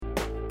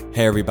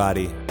Hey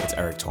everybody, it's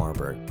Eric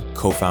Torenberg,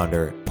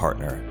 co-founder,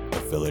 partner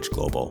of Village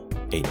Global,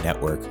 a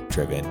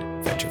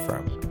network-driven venture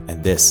firm.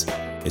 And this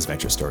is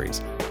Venture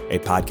Stories, a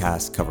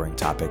podcast covering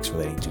topics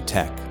relating to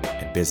tech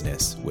and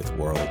business with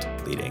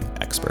world-leading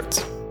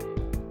experts.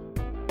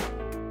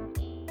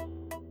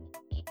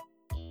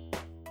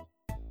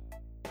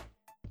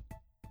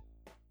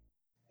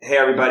 Hey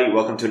everybody,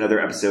 welcome to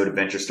another episode of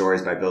Venture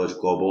Stories by Village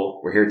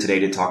Global. We're here today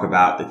to talk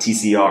about the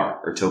TCR,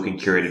 or Token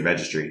Curated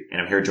Registry. And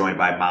I'm here joined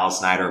by Miles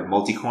Snyder of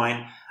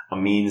Multicoin,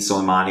 Amin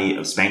Soleimani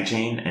of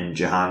SpankChain, and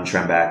Jahan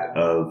Trembak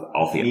of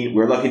Alfie.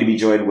 We're lucky to be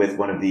joined with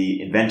one of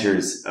the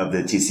inventors of the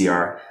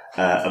TCR,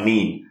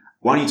 Amin.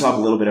 Why don't you talk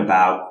a little bit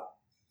about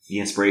the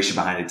inspiration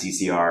behind the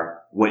TCR,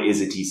 what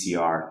is a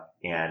TCR,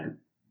 and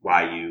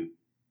why you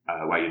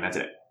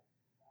invented it?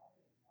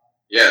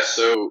 Yeah,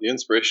 so the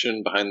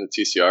inspiration behind the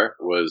TCR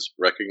was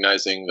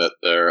recognizing that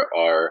there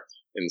are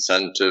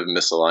incentive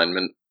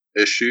misalignment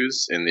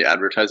issues in the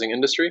advertising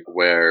industry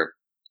where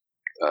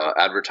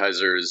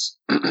advertisers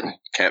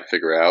can't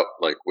figure out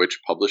like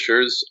which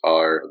publishers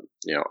are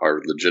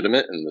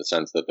legitimate in the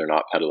sense that they're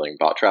not peddling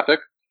bot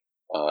traffic,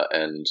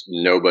 and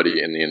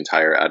nobody in the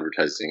entire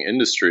advertising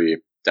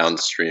industry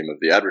downstream of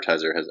the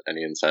advertiser has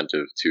any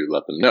incentive to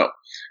let them know.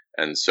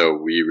 And so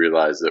we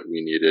realized that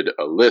we needed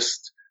a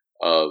list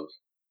of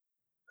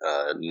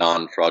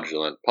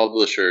non-fraudulent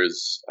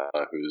publishers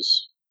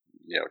whose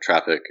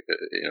traffic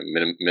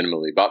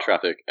minimally bot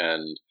traffic,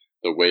 and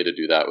the way to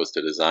do that was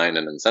to design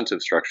an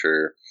incentive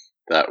structure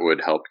that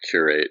would help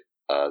curate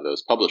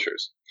those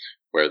publishers,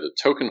 where the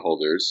token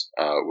holders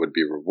would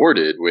be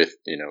rewarded with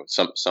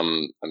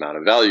some amount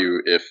of value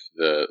if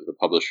the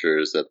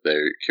publishers that they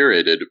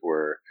curated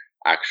were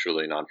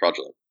actually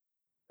non-fraudulent.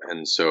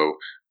 And so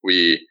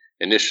we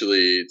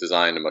initially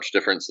designed a much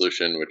different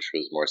solution, which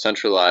was more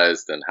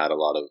centralized and had a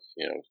lot of,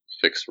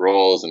 fixed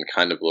roles and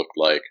kind of looked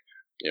like,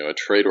 a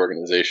trade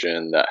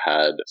organization that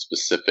had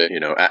specific,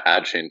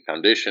 ad chain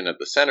foundation at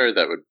the center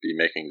that would be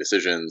making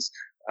decisions.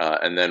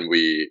 And then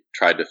we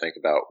tried to think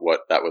about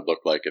what that would look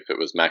like if it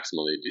was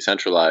maximally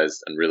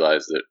decentralized and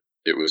realized that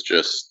it was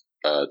just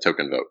a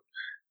token vote.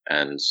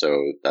 And so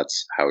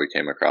that's how we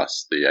came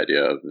across the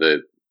idea of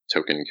the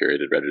Token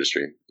Curated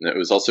Registry. And it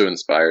was also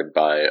inspired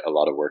by a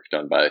lot of work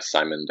done by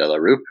Simon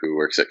Delarue, who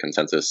works at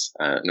Consensus,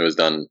 and it was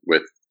done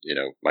with,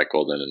 Mike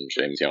Golden and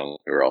James Young,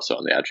 who are also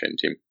on the ad chain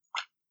team.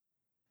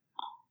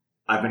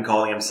 I've been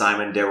calling him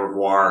Simon de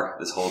Revoir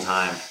this whole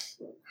time.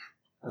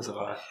 That's a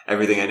lie.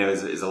 Everything I know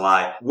is a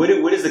lie. What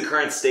is the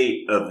current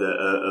state of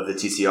the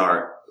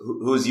TCR?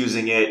 Who's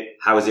using it?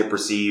 How is it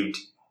perceived?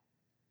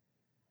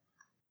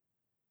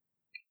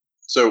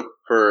 So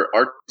for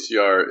our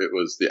TCR, it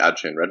was the ad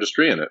chain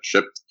registry, and it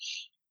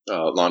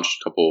launched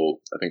a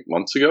couple, I think,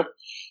 months ago.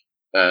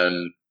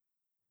 And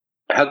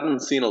it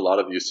hasn't seen a lot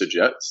of usage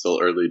yet, still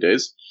early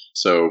days.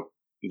 So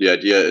the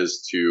idea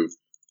is to,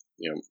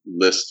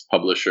 list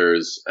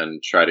publishers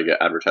and try to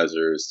get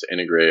advertisers to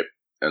integrate.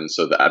 And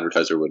so the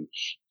advertiser would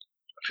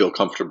feel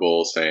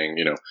comfortable saying,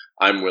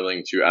 I'm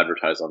willing to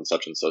advertise on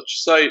such and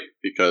such site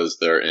because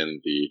they're in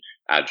the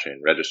ad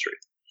chain registry.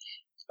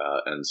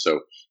 And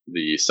so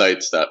the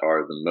sites that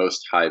are the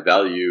most high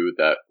value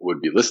that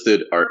would be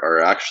listed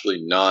are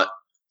actually not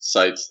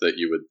sites that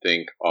you would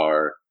think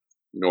are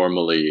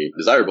normally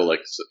desirable.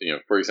 Like,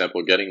 for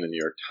example, getting the New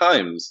York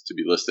Times to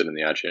be listed in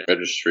the ad chain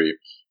registry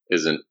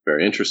isn't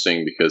very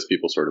interesting because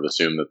people sort of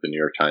assume that the New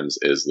York Times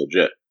is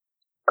legit.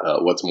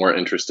 What's more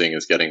interesting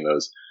is getting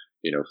those,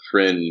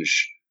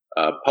 fringe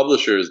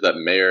publishers that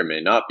may or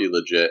may not be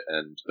legit,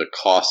 and the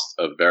cost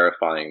of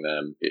verifying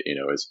them,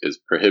 is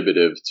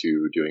prohibitive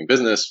to doing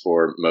business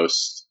for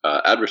most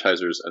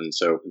advertisers. And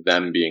so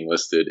them being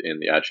listed in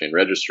the ad chain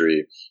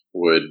registry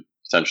would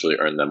potentially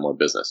earn them more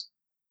business.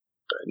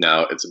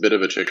 Now, it's a bit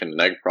of a chicken and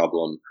egg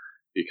problem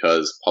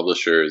because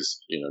publishers,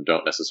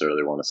 don't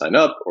necessarily want to sign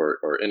up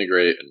or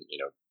integrate and,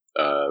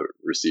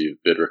 receive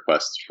bid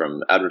requests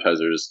from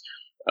advertisers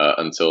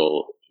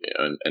until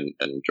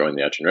and join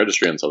the ad chain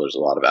registry until there's a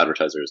lot of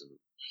advertisers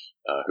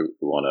who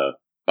want to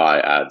buy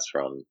ads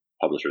from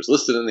publishers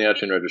listed in the ad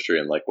chain registry,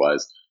 and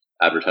likewise,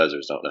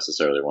 advertisers don't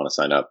necessarily want to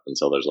sign up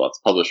until there's lots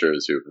of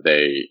publishers who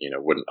they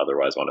wouldn't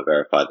otherwise want to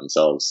verify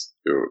themselves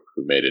who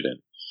made it in.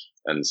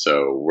 And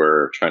so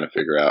we're trying to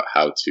figure out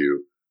how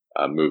to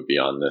move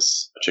beyond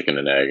this chicken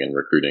and egg and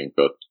recruiting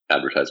both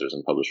advertisers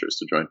and publishers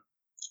to join.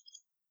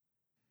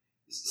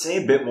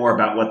 Say a bit more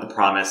about what the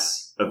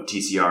promise of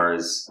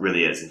TCRs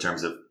really is in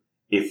terms of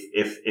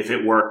if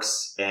it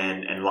works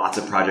and lots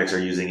of projects are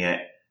using it,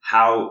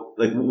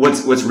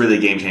 what's really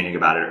game changing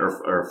about it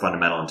or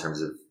fundamental in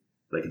terms of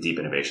like a deep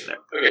innovation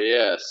there? Okay,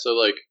 yeah. So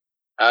like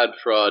ad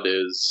fraud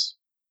is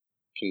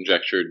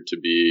conjectured to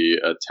be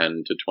a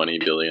 $10 to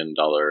 $20 billion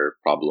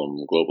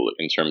problem globally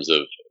in terms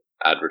of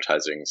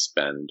advertising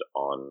spend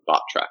on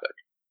bot traffic,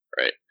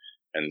 right?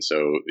 And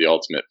so the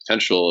ultimate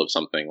potential of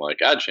something like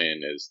AdChain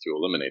is to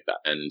eliminate that.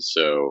 And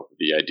so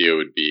the idea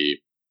would be,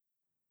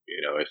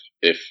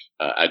 if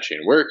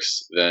AdChain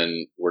works,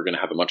 then we're going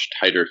to have a much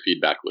tighter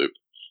feedback loop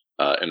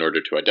in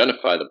order to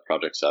identify the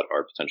projects that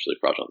are potentially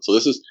fraudulent. So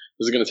this is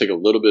going to take a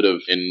little bit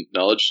of in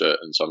knowledge,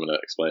 and so I'm going to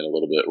explain a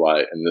little bit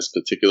why in this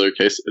particular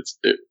case it's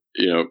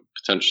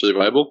potentially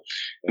viable,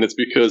 and it's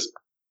because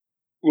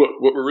what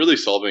we're really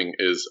solving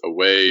is a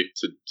way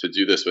to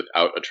do this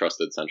without a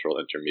trusted central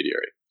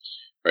intermediary,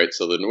 right?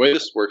 So the way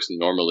this works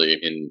normally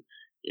in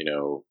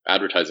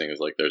advertising is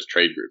like there's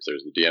trade groups,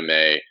 there's the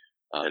DMA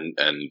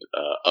and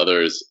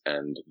others,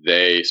 and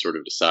they sort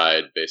of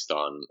decide based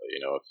on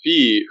a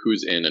fee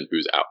who's in and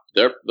who's out.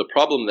 The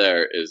problem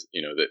there is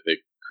that they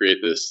create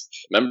this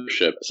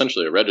membership,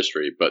 essentially a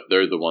registry, but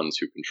they're the ones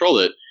who control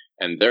it,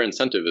 and their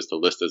incentive is to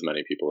list as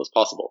many people as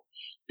possible.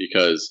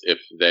 Because if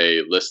they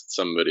list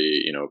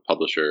somebody,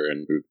 publisher,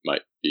 and who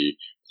might be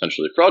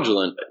potentially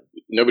fraudulent,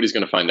 nobody's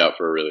going to find out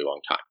for a really long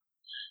time.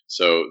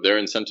 So their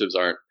incentives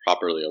aren't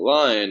properly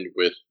aligned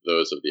with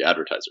those of the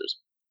advertisers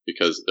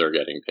because they're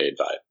getting paid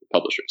by the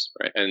publishers,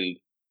 right? And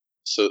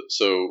so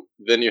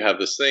then you have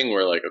this thing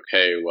where like,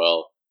 okay,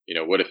 well,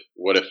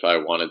 what if I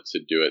wanted to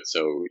do it?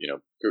 So,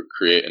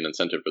 create an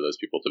incentive for those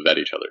people to vet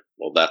each other.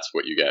 Well, that's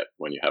what you get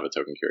when you have a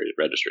token curated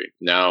registry.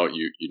 Now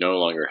you no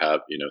longer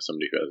have,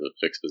 somebody who has a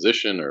fixed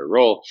position or a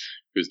role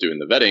who's doing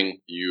the vetting.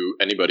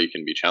 Anybody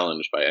can be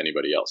challenged by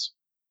anybody else.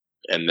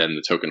 And then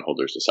the token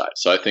holders decide.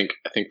 So I think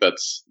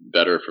that's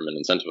better from an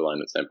incentive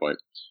alignment standpoint.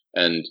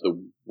 And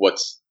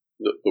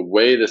the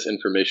way this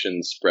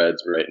information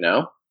spreads right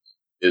now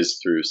is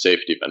through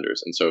safety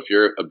vendors. And so if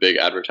you're a big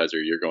advertiser,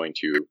 you're going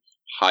to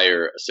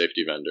hire a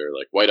safety vendor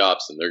like White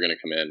Ops, and they're going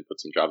to come in, put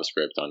some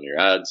JavaScript on your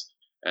ads,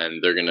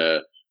 and they're going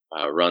to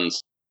run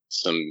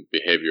some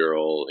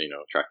behavioral,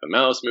 track the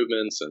mouse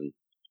movements and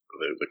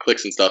the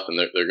clicks and stuff, and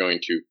they're going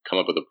to come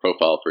up with a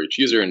profile for each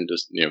user and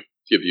just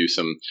give you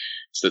some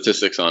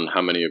statistics on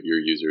how many of your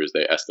users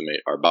they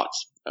estimate are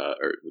bots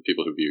or the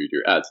people who viewed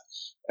your ads.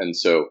 And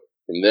so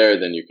from there,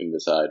 then you can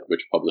decide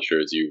which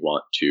publishers you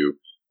want to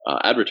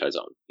advertise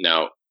on.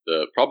 Now,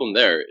 the problem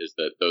there is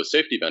that those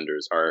safety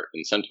vendors are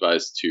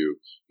incentivized to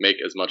make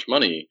as much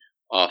money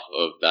off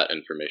of that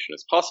information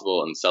as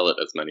possible and sell it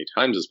as many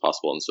times as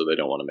possible, and so they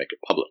don't want to make it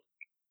public.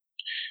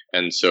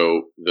 And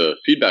so the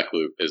feedback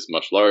loop is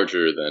much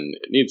larger than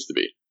it needs to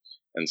be.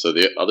 And so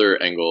the other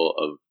angle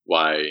of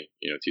why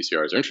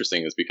TCRs are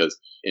interesting is because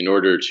in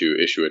order to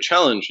issue a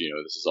challenge,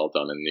 this is all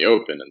done in the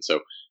open, and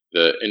so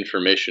the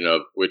information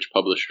of which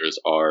publishers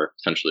are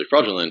potentially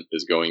fraudulent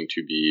is going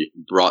to be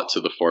brought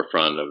to the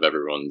forefront of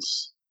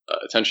everyone's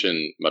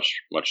attention much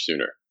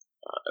sooner,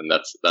 and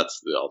that's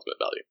the ultimate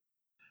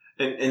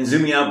value. And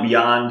zooming out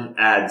beyond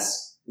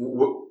ads,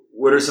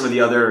 what are some of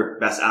the other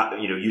best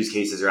use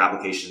cases or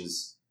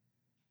applications?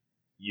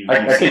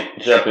 I can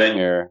jump in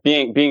here.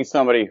 Being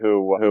somebody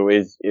who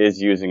is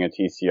using a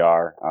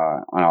TCR,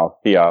 and I'll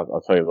tell you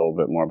a little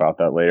bit more about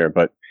that later.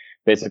 But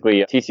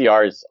basically,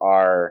 TCRs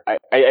are,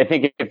 I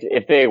think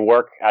if they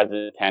work as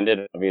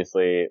intended,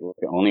 obviously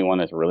the only one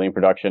that's really in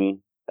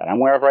production that I'm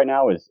aware of right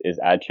now is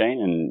AdChain,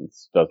 and it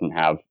doesn't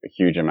have a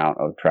huge amount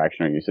of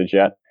traction or usage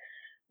yet.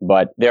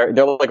 But they're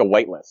like a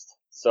whitelist.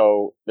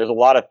 So there's a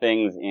lot of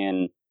things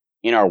in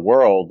our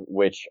world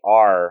which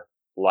are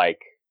like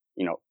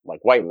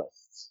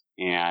whitelists.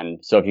 And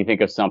so if you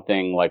think of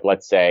something like,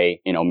 let's say,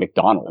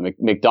 McDonald's.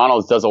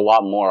 McDonald's does a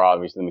lot more,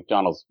 obviously.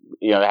 McDonald's,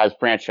 it has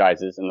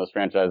franchises, and those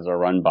franchises are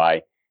run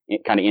by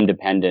kind of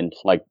independent,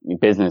 like,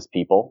 business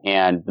people.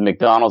 And the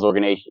McDonald's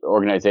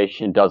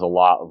organization does a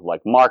lot of,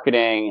 like,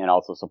 marketing and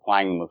also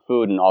supplying them with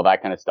food and all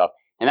that kind of stuff.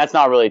 And that's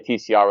not really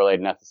TCR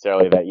related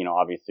necessarily. That,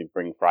 obviously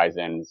bringing fries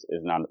in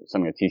is not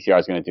something a TCR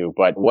is going to do.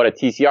 But what a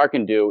TCR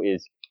can do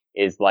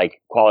is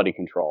like quality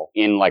control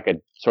in like a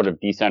sort of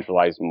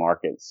decentralized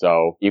market.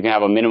 So you can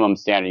have a minimum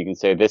standard. You can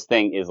say this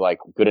thing is like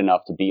good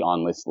enough to be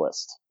on this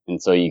list. And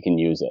so you can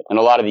use it. And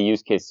a lot of the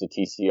use cases of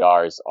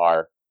TCRs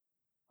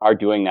are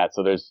doing that.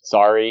 So there's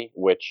Sari,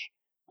 which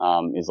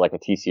is like a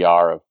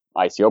TCR of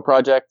ICO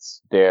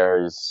projects.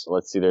 There's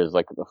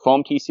like the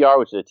Foam TCR,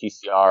 which is a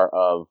TCR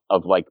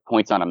of like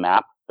points on a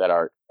map that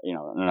are,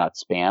 they're not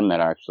spam, that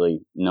are actually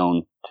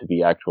known to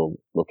be actual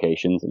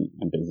locations and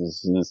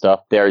businesses and stuff.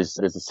 There's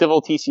a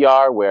civil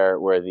TCR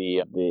where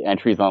the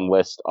entries on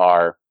list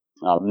are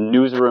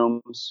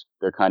newsrooms.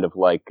 They're kind of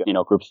like,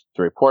 groups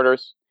of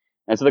reporters.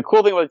 And so the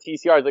cool thing about the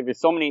TCR is like there's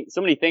so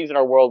many things in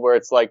our world where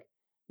it's like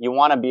you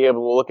want to be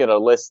able to look at a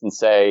list and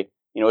say,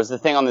 is the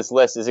thing on this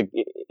list, is it,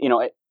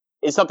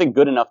 is something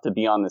good enough to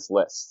be on this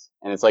list?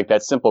 And it's like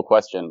that simple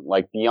question,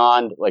 like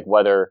beyond like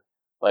whether,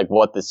 like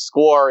what the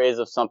score is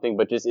of something,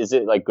 but just is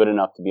it like good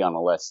enough to be on the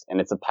list? And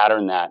it's a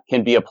pattern that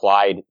can be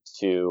applied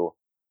to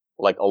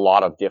like a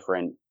lot of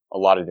different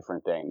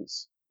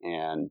things.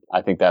 And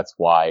I think that's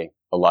why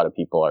a lot of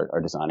people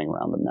are designing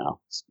around them now.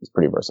 It's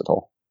pretty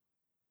versatile.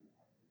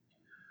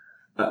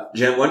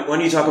 Jen, why don't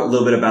you talk a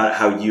little bit about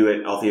how you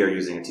at Althea are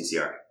using a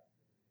TCR?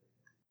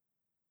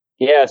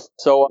 Yes.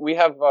 So we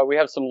have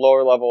some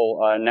lower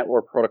level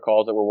network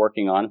protocols that we're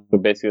working on. So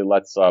basically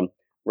lets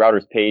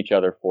routers pay each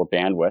other for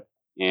bandwidth.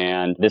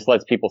 And this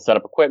lets people set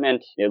up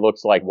equipment. It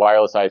looks like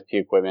wireless ISP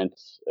equipment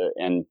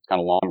and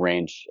kind of long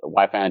range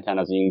Wi-Fi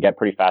antennas. And you can get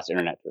pretty fast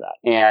internet for that.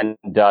 And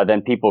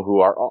then people who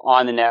are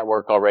on the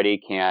network already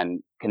can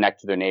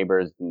connect to their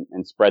neighbors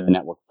and spread the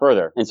network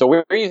further. And so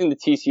we're using the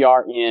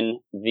TCR in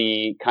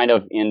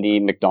the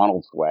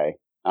McDonald's way.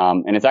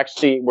 And it's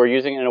actually, we're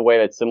using it in a way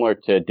that's similar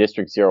to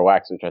District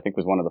 0x, which I think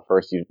was one of the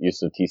first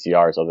uses of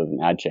TCRs other than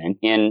AdChain,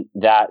 in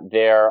that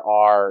there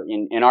are,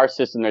 in our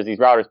system, there's these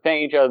routers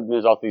paying each other.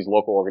 There's also these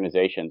local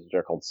organizations, which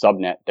are called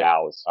subnet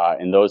DAOs.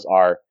 And those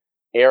are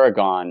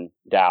Aragon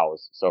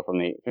DAOs. So from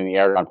the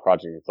Aragon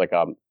project, it's like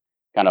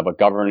kind of a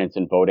governance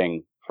and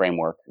voting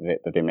framework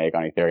that they make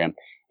on Ethereum.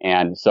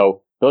 And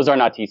so those are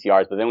not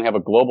TCRs, but then we have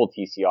a global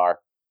TCR,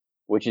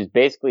 which is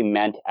basically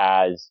meant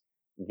as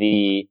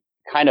the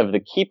kind of the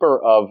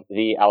keeper of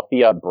the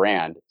Althea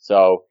brand.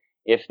 So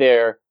if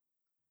they're,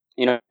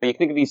 you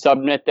think of these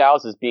subnet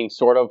DAOs as being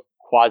sort of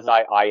quasi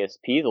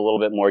ISPs, a little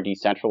bit more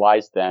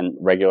decentralized than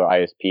regular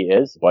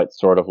ISP is, but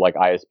sort of like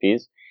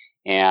ISPs.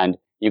 And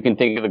you can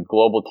think of the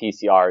global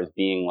TCR as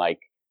being like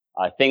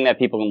a thing that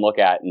people can look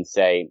at and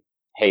say,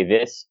 hey,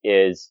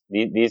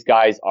 these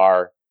guys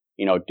are,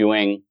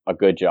 doing a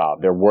good job.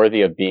 They're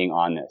worthy of being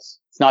on this.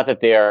 It's not that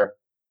they're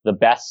the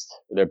best,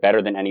 they're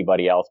better than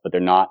anybody else, but they're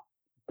not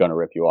going to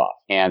rip you off.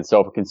 And so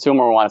if a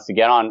consumer wants to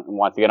get on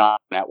a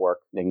network,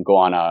 they can go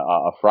on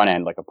a front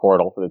end, like a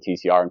portal for the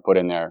TCR, and put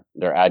in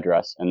their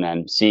address and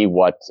then see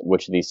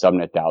which of these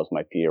subnet DAOs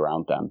might be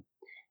around them.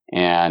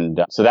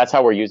 And so that's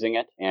how we're using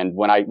it. And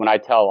when I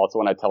tell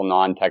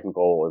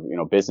non-technical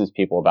or, business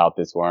people about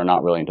this who are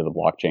not really into the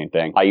blockchain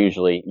thing, I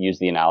usually use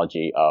the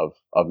analogy of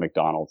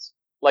McDonald's.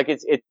 Like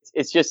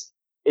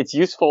it's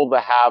useful to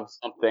have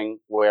something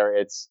where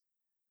it's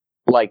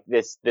like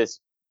this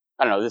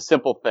I don't know, this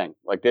simple thing.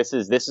 Like this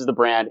is the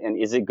brand,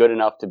 and is it good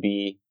enough to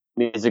be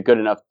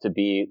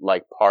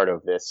like part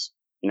of this,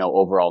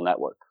 overall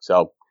network?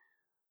 So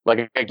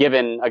like a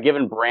given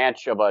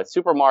branch of a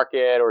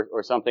supermarket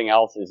or something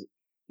else is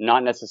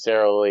not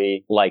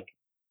necessarily like,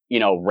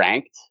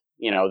 ranked,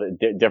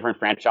 the different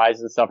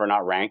franchises and stuff are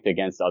not ranked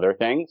against other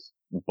things,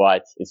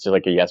 but it's just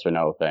like a yes or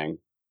no thing.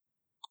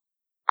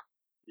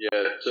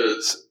 Yeah.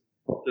 To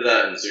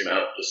that and zoom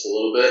out just a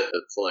little bit,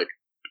 it's like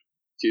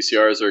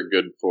TCRs are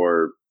good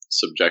for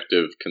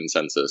subjective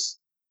consensus,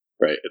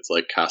 right? It's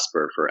like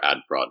Casper for ad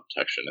fraud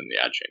detection in the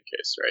AdChain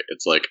case, right?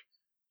 It's like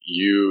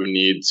you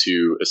need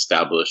to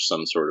establish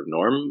some sort of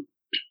norm,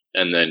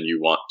 and then you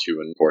want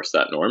to enforce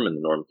that norm, and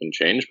the norm can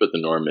change, but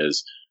the norm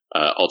is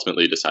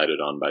ultimately decided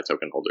on by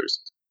token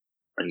holders.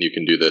 And you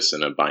can do this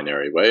in a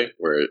binary way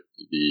where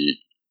the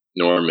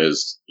norm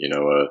is,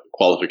 a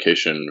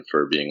qualification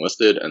for being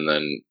listed, and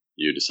then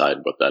you decide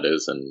what that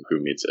is and who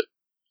meets it.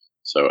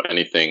 So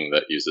anything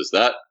that uses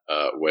that,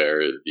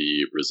 where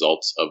the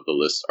results of the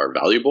list are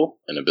valuable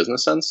in a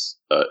business sense,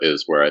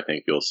 is where I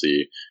think you'll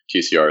see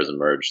TCRs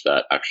emerge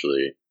that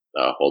actually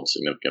hold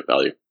significant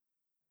value.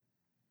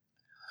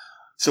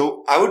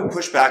 So I would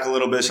push back a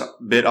little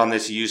bit on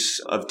this use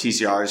of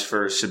TCRs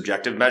for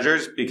subjective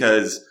measures,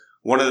 because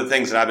one of the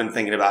things that I've been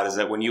thinking about is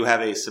that when you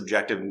have a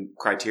subjective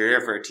criteria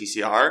for a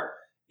TCR,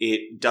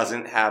 it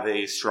doesn't have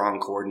a strong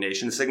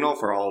coordination signal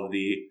for all of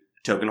the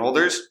token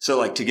holders. So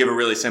like, to give a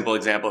really simple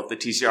example, if the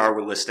TCR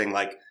were listing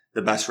like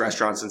the best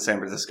restaurants in San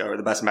Francisco or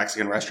the best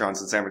Mexican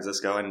restaurants in San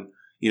Francisco, and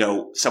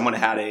someone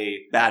had a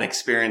bad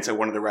experience at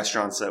one of the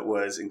restaurants that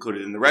was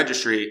included in the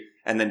registry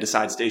and then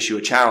decides to issue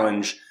a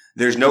challenge,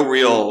 there's no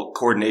real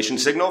coordination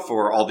signal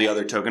for all the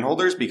other token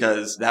holders,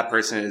 because that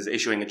person is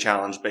issuing a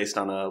challenge based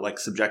on a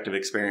subjective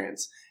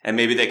experience. And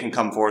maybe they can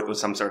come forth with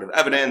some sort of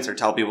evidence or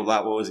tell people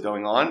about what was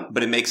going on,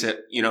 but it makes it,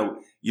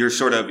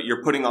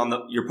 you're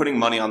putting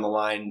money on the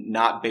line,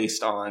 not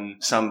based on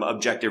some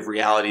objective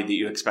reality that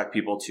you expect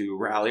people to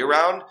rally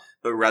around,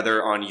 but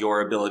rather on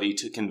your ability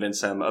to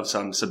convince them of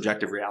some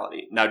subjective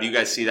reality. Now, do you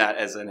guys see that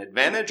as an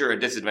advantage or a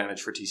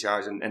disadvantage for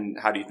TCRs? And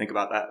how do you think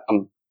about that?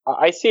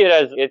 I see it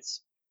as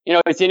it's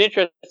an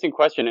interesting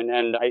question.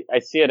 And I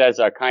see it as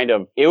a kind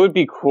of, it would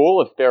be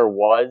cool if there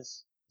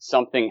was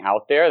something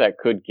out there that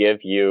could give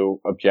you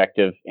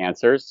objective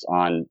answers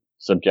on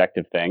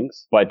subjective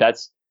things. But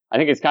I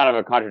think it's kind of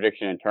a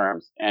contradiction in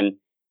terms. And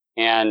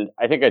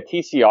I think a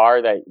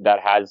TCR that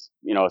has,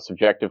 a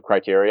subjective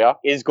criteria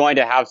is going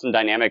to have some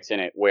dynamics in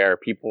it where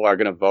people are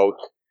going to vote,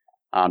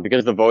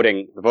 because the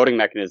voting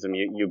mechanism,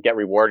 you get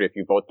rewarded if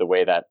you vote the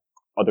way that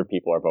other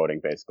people are voting,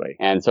 basically.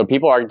 And so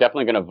people are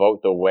definitely going to vote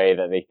the way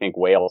that they think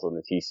whales in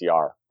the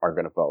TCR are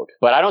going to vote.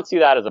 But I don't see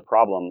that as a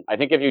problem. I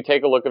think if you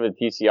take a look at the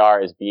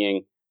TCR as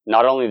being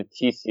not only the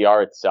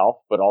TCR itself,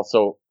 but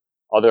also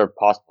other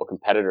possible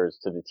competitors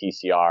to the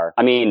TCR.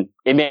 I mean,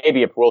 it may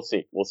be, we'll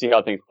see. We'll see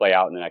how things play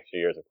out in the next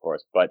few years, of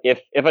course. But if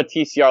a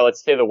TCR,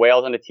 let's say the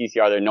whales on a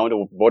TCR, they're known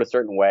to vote a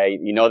certain way.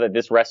 That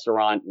this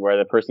restaurant where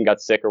the person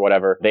got sick or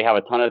whatever, they have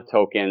a ton of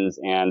tokens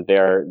and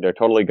they're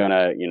totally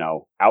gonna,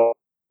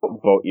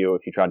 outvote you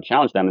if you try to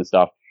challenge them and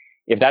stuff.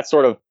 If that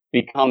sort of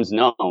becomes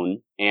known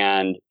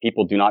and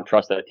people do not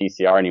trust that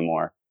TCR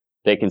anymore,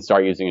 they can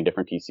start using a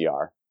different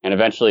TCR. And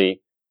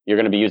eventually you're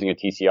going to be using a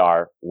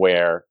TCR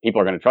where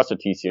people are going to trust a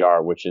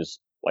TCR, which is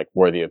like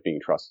worthy of being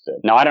trusted.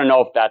 Now, I don't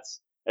know if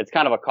it's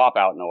kind of a cop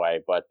out in a way,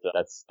 but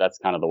that's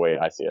kind of the way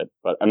I see it.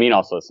 But Amin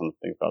also has some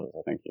things about this,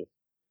 I think.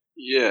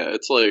 Yeah,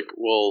 it's like,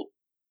 well,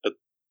 it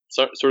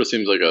sort of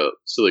seems like a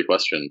silly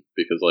question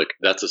because like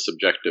that's a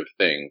subjective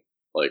thing.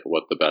 Like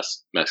what the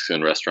best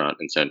Mexican restaurant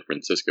in San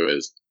Francisco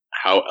is.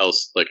 How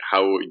else, like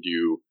how would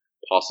you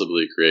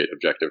possibly create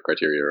objective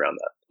criteria around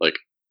that? Like,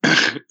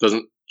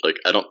 doesn't, like,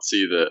 I don't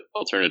see the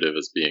alternative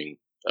as being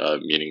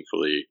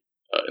meaningfully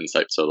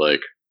insightful. So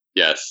like,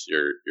 yes,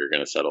 you're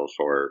going to settle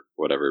for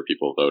whatever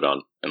people vote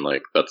on. And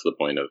like, that's the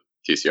point of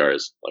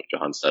TCRs, like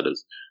Jahan said,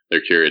 is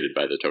they're curated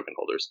by the token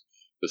holders.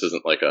 This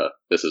isn't like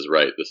this is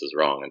right, this is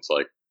wrong. It's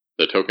like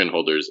the token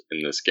holders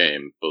in this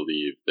game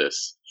believe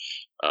this,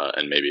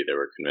 and maybe they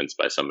were convinced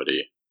by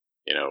somebody,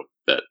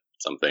 that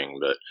something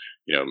that,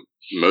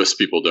 most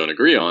people don't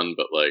agree on,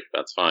 but like,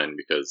 that's fine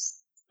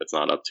because it's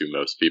not up to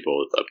most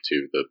people. It's up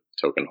to the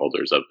token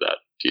holders of that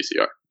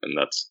TCR. And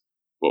that's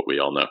what we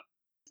all know.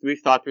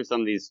 We've thought through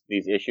some of these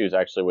issues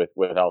actually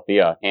with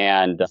Althea,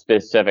 and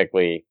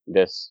specifically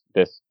this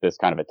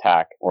kind of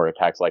attack or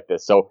attacks like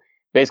this. So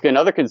basically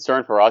another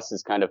concern for us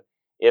is kind of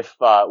if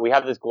we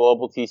have this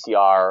global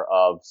TCR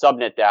of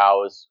subnet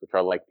DAOs, which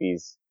are like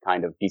these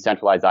kind of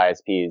decentralized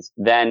ISPs,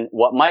 then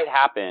what might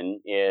happen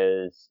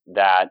is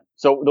that,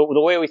 so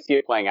the way we see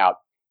it playing out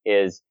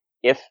is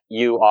if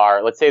you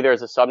are, let's say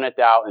there's a subnet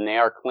DAO and they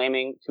are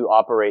claiming to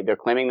operate, they're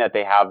claiming that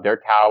they have, their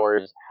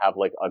towers have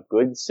like a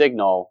good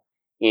signal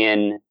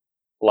in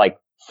like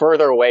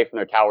further away from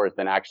their towers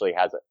than actually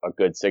has a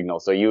good signal.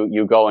 So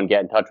you go and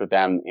get in touch with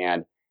them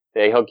and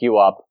they hook you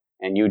up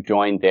and you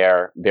join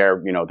their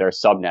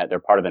subnet, they're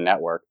part of the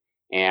network,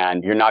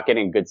 and you're not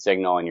getting a good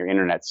signal and your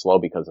internet's slow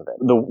because of it.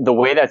 The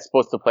way that's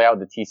supposed to play out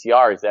with the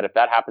TCR is that if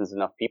that happens to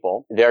enough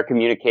people, they're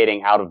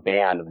communicating out of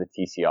band of the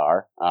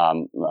TCR,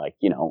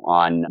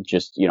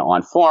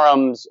 on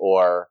forums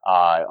or,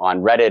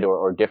 on Reddit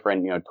or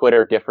different,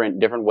 Twitter,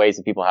 different ways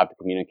that people have to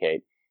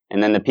communicate.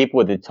 And then the people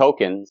with the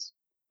tokens,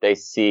 they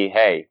see,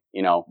 hey,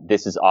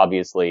 this is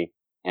obviously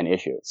an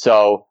issue.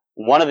 So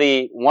one of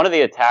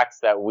the attacks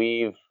that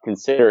we've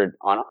considered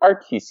on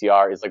our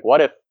TCR is like,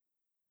 what if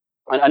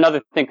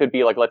another thing could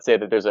be like, let's say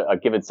that there's a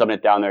given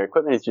subnet DAO and their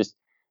equipment is just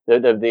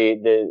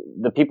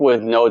the people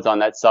with nodes on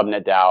that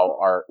subnet DAO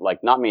are like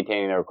not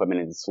maintaining their equipment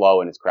and it's slow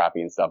and it's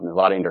crappy and stuff and there's a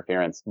lot of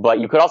interference. But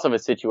you could also have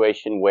a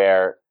situation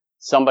where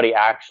somebody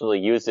actually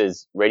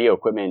uses radio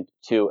equipment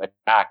to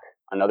attack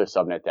another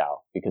subnet DAO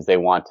because they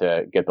want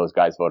to get those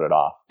guys voted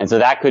off. And so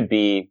that could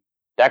be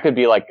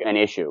like an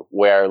issue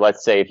where,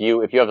 let's say if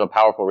you have a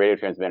powerful radio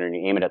transmitter and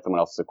you aim it at someone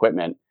else's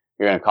equipment,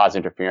 you're going to cause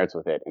interference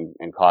with it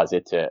and cause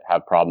it to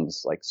have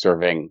problems like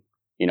serving,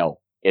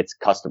 its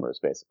customers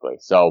basically.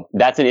 So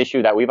that's an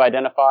issue that we've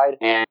identified,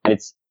 and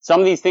some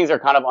of these things are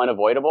kind of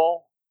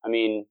unavoidable. I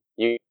mean,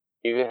 you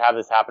could have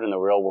this happen in the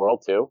real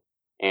world too.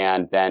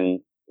 And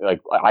then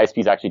like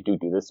ISPs actually do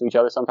this to each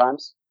other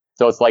sometimes.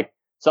 So it's like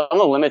some of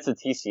the limits of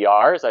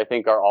TCRs, I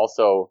think, are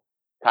also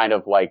kind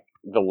of like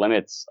the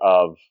limits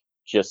of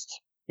just,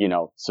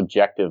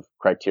 subjective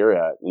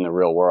criteria in the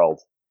real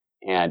world.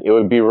 And it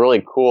would be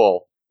really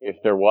cool if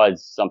there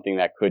was something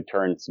that could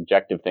turn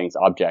subjective things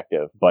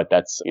objective, but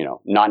that's,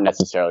 not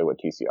necessarily what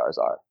TCRs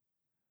are.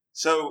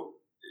 So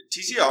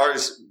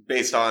TCRs,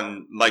 based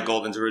on Mike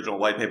Golden's original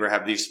white paper,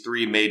 have these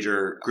three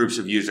major groups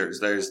of users.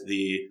 There's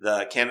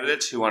the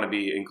candidates who want to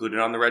be included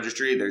on the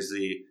registry. There's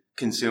the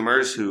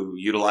consumers who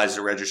utilize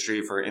the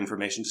registry for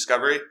information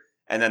discovery.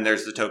 And then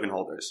there's the token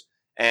holders.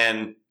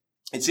 And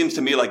it seems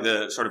to me like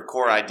the sort of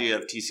core idea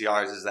of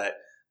TCRs is that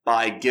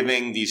by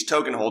giving these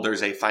token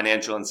holders a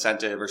financial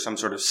incentive or some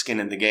sort of skin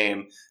in the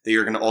game, that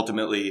you're going to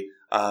ultimately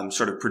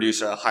sort of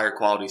produce a higher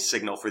quality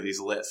signal for these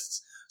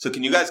lists. So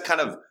can you guys kind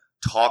of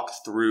talk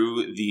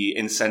through the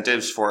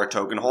incentives for a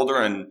token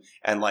holder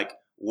and like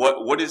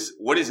what is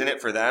in it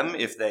for them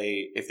if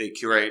they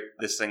curate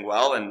this thing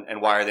well,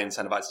 and why are they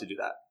incentivized to do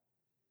that?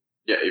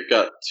 Yeah, you've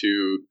got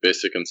two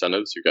basic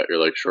incentives. You've got your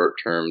like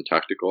short-term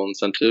tactical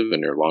incentive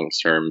and your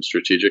long-term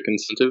strategic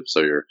incentive. So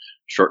your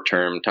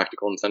short-term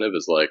tactical incentive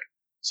is like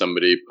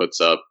somebody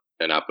puts up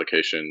an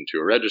application to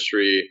a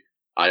registry.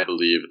 I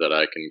believe that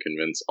I can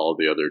convince all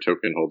the other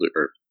token holders,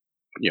 or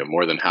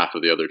more than half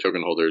of the other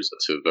token holders,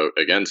 to vote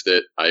against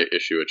it. I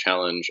issue a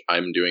challenge.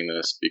 I'm doing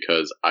this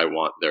because I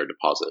want their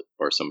deposit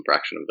or some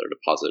fraction of their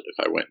deposit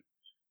if I win.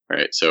 All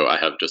right. So I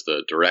have just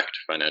a direct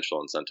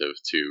financial incentive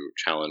to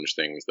challenge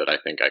things that I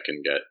think I can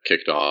get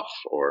kicked off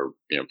or,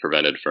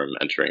 prevented from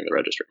entering the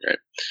registry. Right.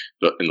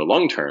 But in the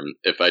long term,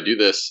 if I do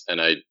this and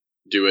I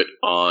do it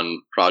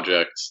on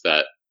projects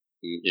that,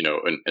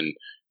 and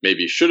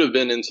maybe should have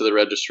been into the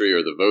registry,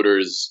 or the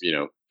voters,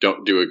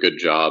 don't do a good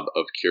job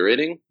of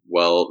curating,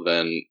 well,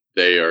 then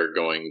they are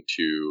going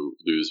to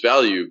lose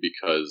value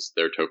because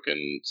their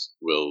tokens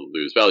will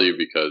lose value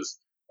because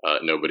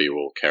nobody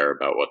will care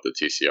about what the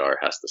TCR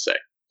has to say.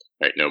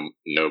 Right?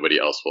 Nobody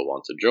else will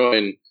want to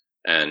join,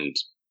 and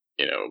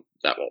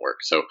that won't work.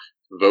 So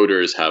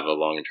voters have a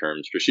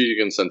long-term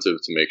strategic incentive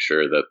to make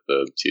sure that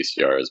the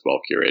TCR is well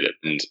curated.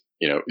 And,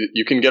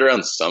 you can get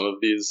around some of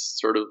these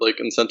sort of like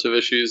incentive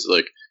issues.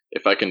 Like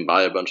if I can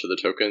buy a bunch of the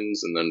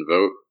tokens and then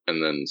vote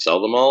and then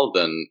sell them all,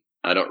 then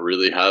I don't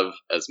really have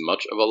as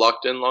much of a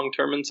locked-in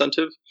long-term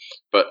incentive.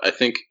 But I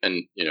think,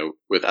 and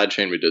with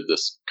AdChain, we did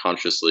this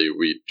consciously.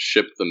 We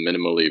shipped the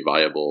minimally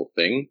viable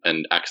thing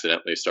and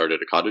accidentally started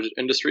a cottage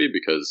industry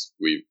because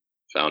we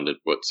found it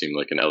what seemed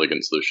like an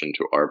elegant solution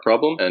to our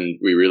problem. And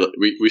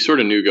we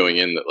sort of knew going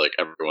in that like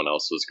everyone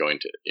else was going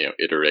to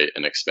iterate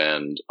and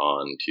expand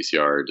on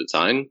TCR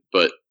design.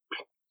 But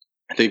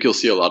I think you'll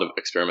see a lot of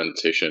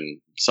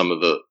experimentation. Some of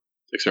the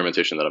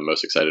experimentation that I'm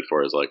most excited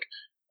for is like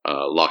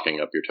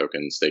locking up your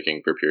tokens,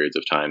 staking for periods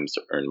of time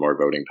to earn more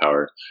voting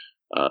power,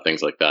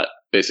 things like that.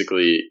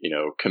 Basically,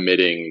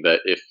 committing that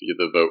if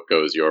the vote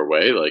goes your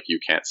way, like you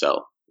can't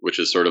sell, which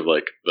is sort of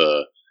like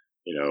the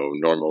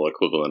normal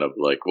equivalent of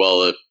like,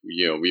 well, if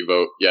we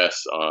vote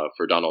yes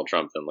for Donald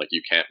Trump, then like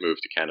you can't move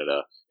to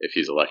Canada if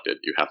he's elected.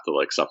 You have to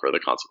like suffer the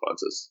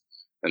consequences.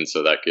 And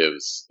so that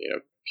gives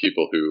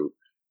people who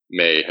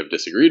may have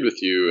disagreed with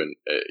you and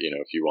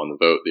if you won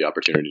the vote, the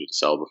opportunity to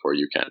sell before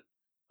you can.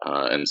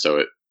 And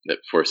so it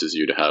forces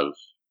you to have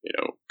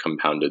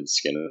compounded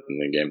skin in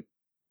the game.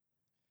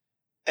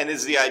 And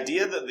is the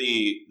idea that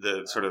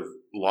the sort of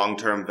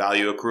long-term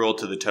value accrual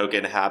to the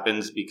token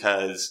happens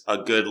because a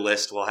good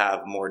list will have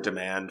more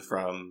demand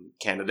from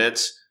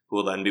candidates who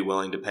will then be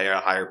willing to pay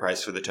a higher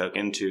price for the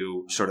token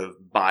to sort of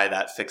buy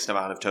that fixed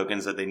amount of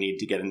tokens that they need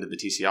to get into the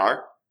TCR?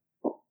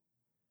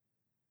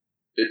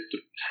 It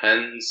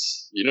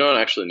depends. You don't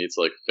actually need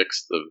to like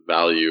fix the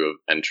value of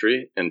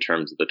entry in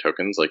terms of the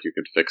tokens. Like you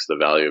could fix the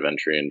value of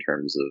entry in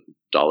terms of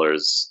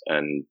dollars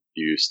and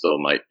you still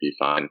might be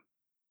fine.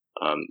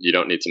 You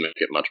don't need to make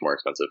it much more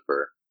expensive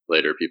for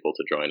later people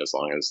to join as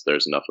long as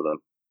there's enough of them.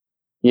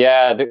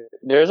 Yeah,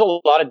 there's a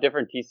lot of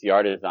different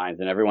TCR designs,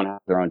 and everyone has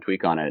their own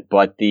tweak on it.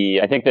 But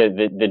I think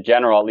the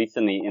general, at least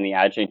in the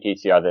AdChain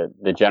TCR,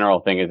 the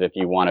general thing is if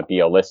you want to be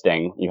a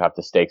listing, you have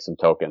to stake some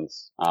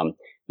tokens. And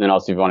then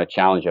also if you want to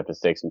challenge, you have to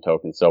stake some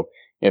tokens. So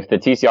if the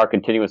TCR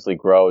continuously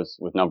grows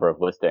with number of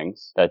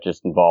listings, that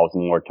just involves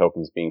more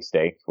tokens being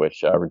staked,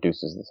 which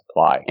reduces the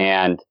supply.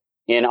 And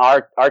in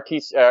our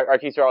TCR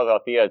with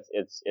Althea,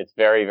 it's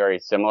very, very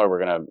similar.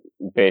 We're going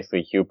to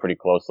basically hew pretty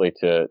closely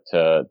to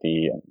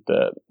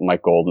the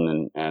Mike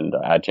Golden and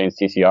AdChain's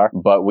TCR.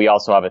 But we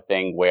also have a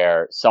thing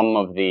where some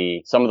of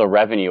the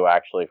revenue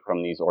actually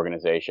from these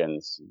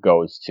organizations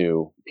goes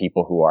to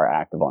people who are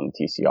active on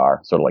the TCR,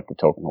 sort of like the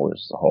token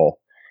holders as a whole.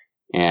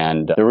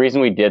 And the reason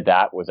we did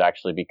that was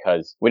actually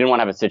because we didn't want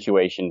to have a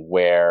situation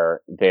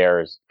where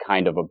there's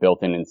kind of a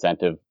built-in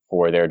incentive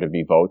for there to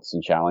be votes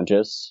and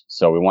challenges.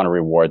 So we want to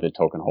reward the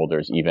token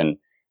holders even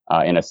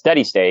in a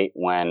steady state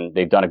when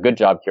they've done a good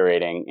job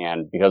curating.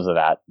 And because of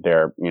that,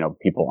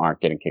 people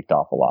aren't getting kicked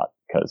off a lot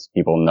because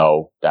people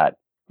know that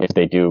if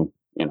they do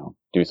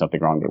something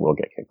wrong, they will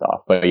get kicked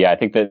off. But yeah, I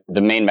think that the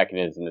main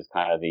mechanism is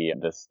kind of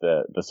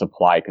the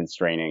supply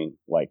constraining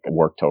like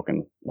work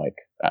token like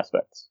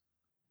aspects.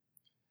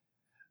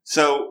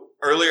 So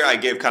earlier I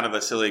gave kind of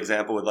a silly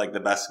example with like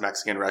the best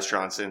Mexican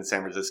restaurants in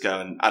San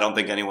Francisco. And I don't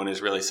think anyone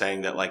is really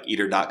saying that like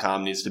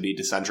eater.com needs to be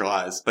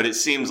decentralized. But it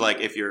seems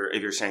like if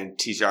you're saying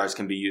TCRs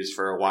can be used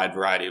for a wide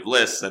variety of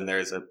lists, then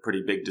there's a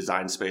pretty big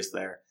design space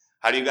there.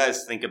 How do you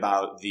guys think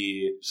about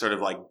the sort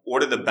of like,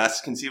 what are the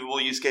best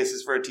conceivable use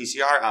cases for a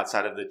TCR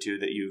outside of the two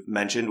that you've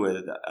mentioned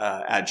with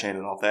AdChain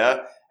and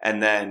Althea?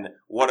 And then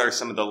what are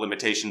some of the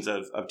limitations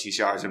of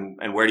TCRs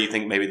and where do you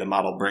think maybe the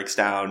model breaks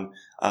down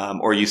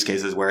or use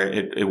cases where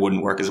it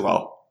wouldn't work as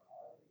well?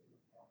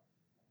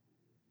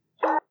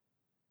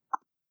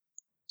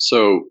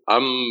 So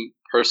I'm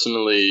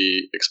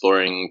personally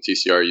exploring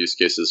TCR use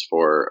cases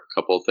for a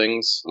couple of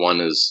things.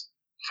 One is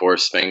for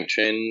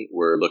SpankChain,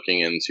 we're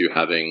looking into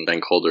having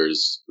bank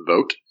holders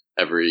vote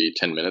every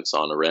 10 minutes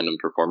on a random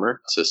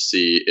performer to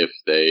see if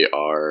they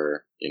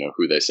are,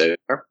 who they say they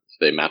are, if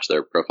they match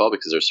their profile,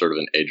 because there's sort of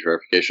an age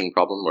verification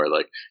problem where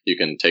like you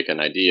can take an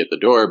ID at the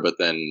door, but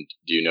then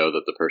do you know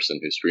that the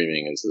person who's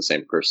streaming is the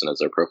same person as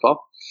their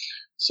profile?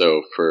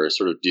 So for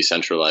sort of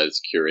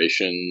decentralized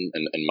curation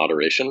and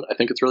moderation, I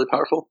think it's really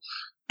powerful.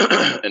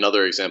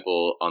 Another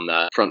example on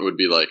that front would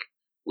be like,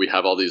 we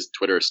have all these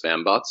Twitter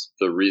spam bots.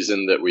 The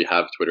reason that we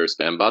have Twitter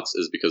spam bots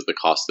is because the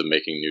cost of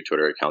making new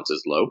Twitter accounts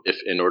is low. If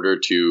in order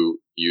to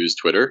use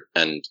Twitter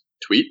and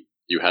tweet,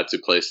 you had to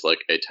place like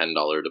a $10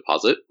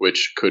 deposit,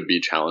 which could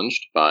be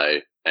challenged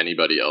by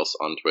anybody else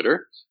on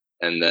Twitter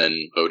and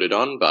then voted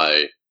on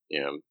by,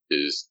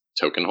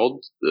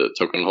 the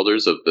token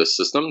holders of this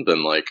system,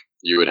 then like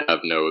you would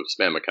have no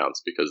spam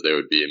accounts because they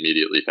would be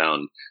immediately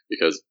found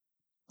because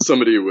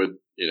somebody would,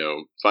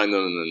 find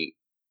them and then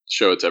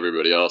show it to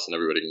everybody else and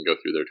everybody can go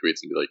through their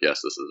tweets and be like,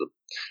 yes, this is a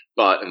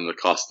bot. And the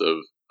cost of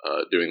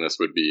doing this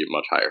would be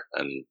much higher.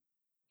 And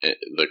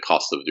the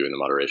cost of doing the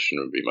moderation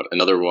would be much.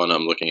 Another one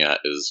I'm looking at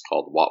is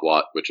called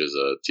WattWatt, which is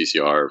a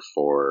TCR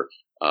for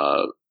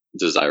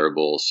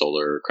desirable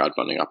solar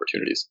crowdfunding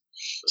opportunities.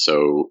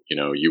 So,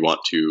 you want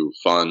to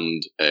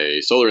fund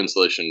a solar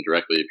installation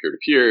directly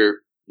peer-to-peer,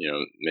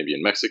 maybe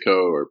in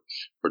Mexico or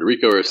Puerto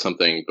Rico or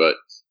something, but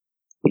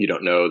you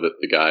don't know that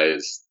the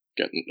guys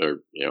or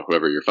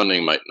whoever you're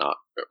funding might not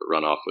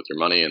run off with your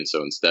money. And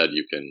so instead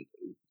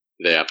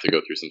they have to go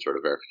through some sort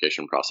of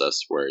verification process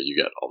where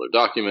you get all their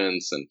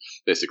documents, and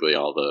basically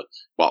all the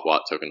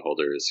Watt token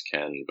holders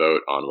can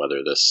vote on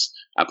whether this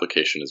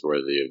application is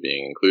worthy of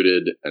being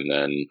included, and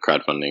then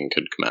crowdfunding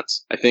could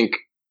commence. I think,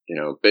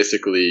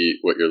 basically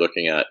what you're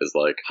looking at is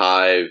like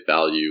high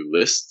value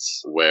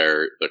lists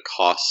where the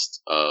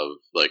cost of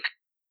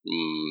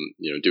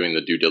doing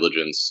the due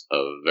diligence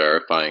of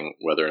verifying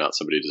whether or not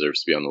somebody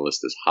deserves to be on the list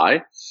is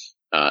high.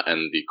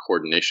 And the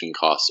coordination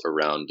costs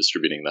around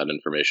distributing that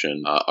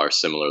information are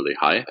similarly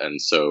high.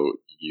 And so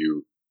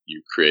you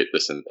create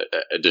this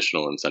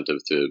additional incentive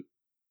to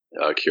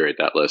curate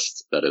that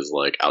list that is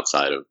like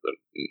outside of the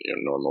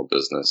normal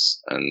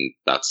business. And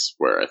that's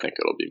where I think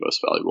it'll be most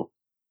valuable.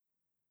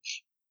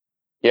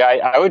 Yeah,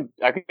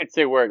 I could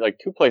say where like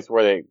two places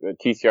where the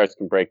TCRs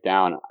can break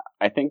down.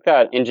 I think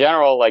that in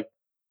general, like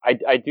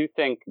I do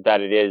think that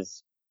it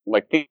is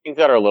like things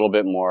that are a little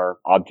bit more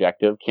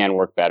objective can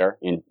work better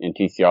in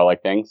TCR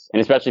like things.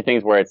 And especially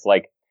things where it's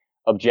like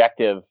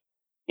objective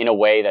in a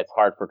way that's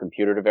hard for a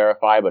computer to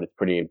verify, but it's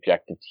pretty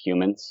objective to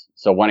humans.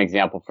 So one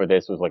example for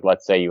this was like,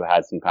 let's say you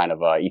had some kind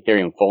of a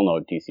Ethereum full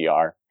node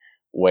TCR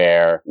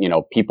where,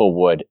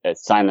 people would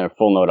sign their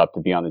full node up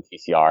to be on the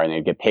TCR and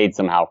they'd get paid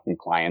somehow from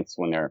clients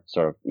when they're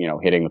sort of,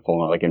 hitting the full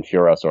node, like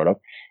Infura sort of.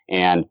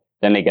 And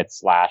then they get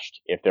slashed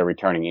if they're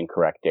returning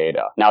incorrect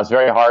data. Now, it's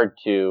very hard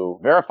to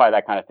verify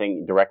that kind of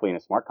thing directly in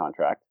a smart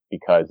contract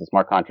because the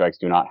smart contracts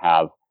do not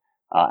have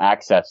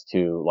access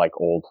to like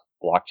old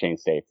blockchain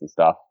states and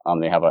stuff.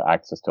 They have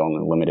access to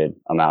only a limited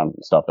amount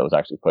of stuff that was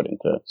actually put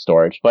into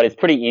storage. But it's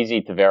pretty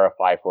easy to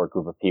verify for a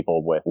group of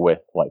people with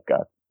like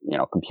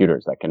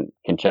computers that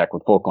can check,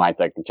 with full clients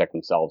that can check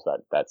themselves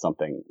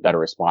that a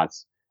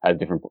response at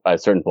a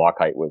certain block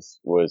height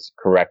was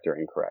correct or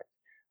incorrect.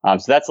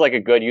 So that's like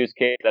a good use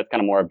case. That's kind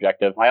of more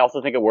objective. I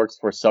also think it works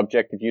for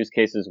subjective use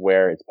cases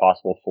where it's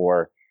possible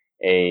for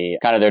a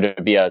kind of there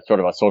to be a sort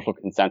of a social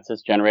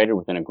consensus generated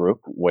within a group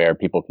where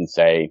people can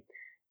say,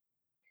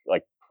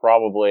 like,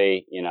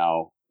 probably,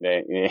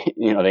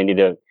 they need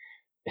to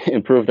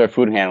improve their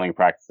food handling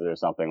practices or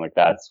something like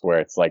that. That's where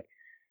it's like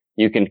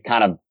you can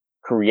kind of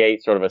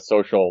create sort of a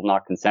social,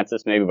 not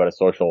consensus maybe, but a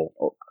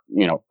social,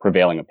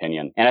 prevailing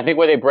opinion. And I think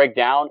where they break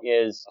down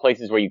is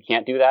places where you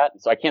can't do that.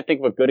 So I can't think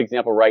of a good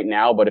example right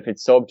now, but if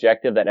it's so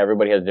objective that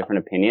everybody has a different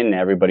opinion and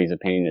everybody's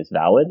opinion is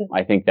valid,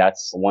 I think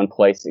that's one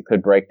place it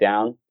could break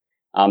down.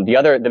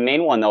 The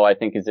main one though, I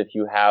think is if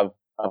you have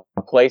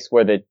a place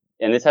where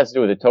and this has to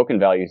do with the token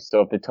value.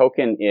 So if the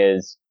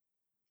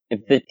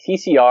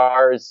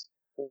TCRs,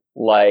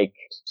 like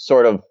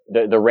sort of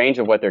the range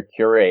of what they're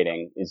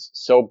curating is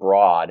so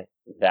broad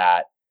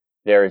that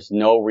there's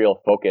no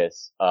real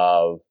focus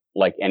of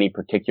like any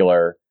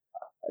particular,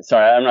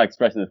 sorry, I'm not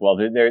expressing this well.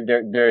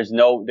 There's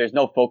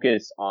no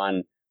focus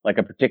on like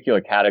a particular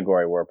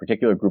category where a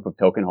particular group of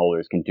token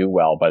holders can do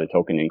well by the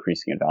token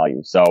increasing in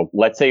value. So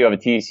let's say you have a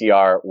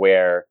TCR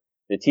where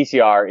the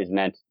TCR is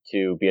meant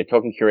to be a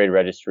token curated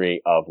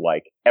registry of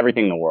like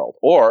everything in the world,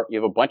 or you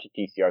have a bunch of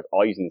TCRs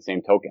all using the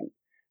same token.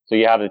 So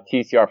you have a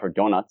TCR for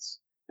donuts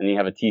and you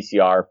have a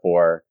TCR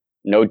for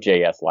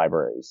Node.js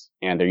libraries,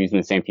 and they're using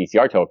the same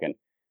TCR token.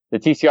 The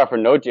TCR for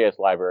Node.js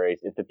libraries,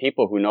 if the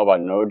people who know about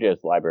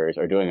Node.js libraries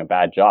are doing a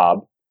bad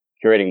job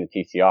curating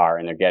the TCR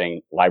and they're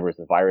getting libraries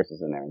with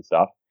viruses in there and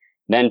stuff,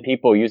 then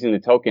people using the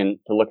token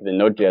to look at the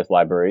Node.js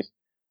libraries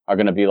are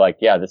going to be like,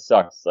 yeah, this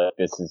sucks. Like,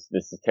 this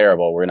is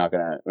terrible. We're not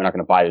going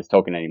to buy this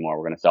token anymore.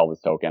 We're going to sell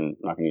this token.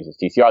 We're not going to use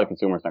this TCR. The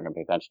consumer's not going to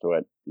pay attention to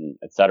it,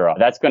 etc.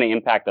 That's going to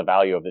impact the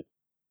value of the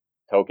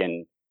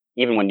token,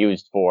 even when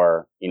used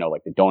for,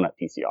 like the donut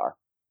TCR.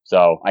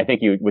 So I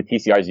think with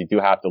TCRs, you do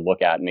have to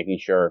look at making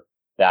sure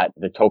that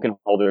the token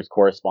holders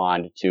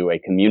correspond to a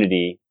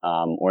community,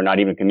 or not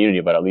even a community,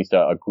 but at least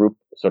a group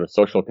sort of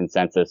social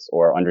consensus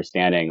or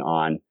understanding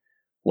on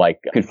like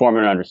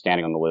conforming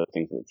understanding on the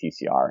listings of the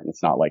TCR. And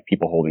it's not like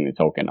people holding the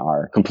token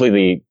are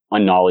completely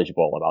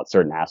unknowledgeable about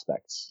certain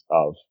aspects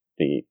of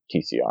the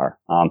TCR.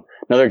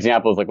 Another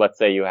example is like, let's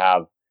say you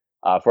have,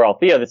 for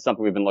Althea, this is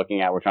something we've been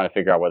looking at. We're trying to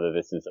figure out whether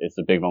this is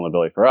a big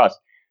vulnerability for us,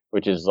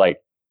 which is like,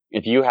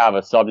 if you have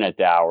a subnet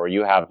DAO or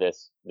you have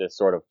this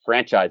sort of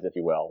franchise, if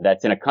you will,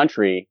 that's in a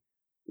country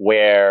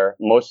where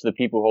most of the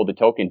people who hold the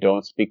token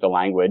don't speak the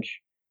language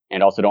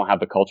and also don't have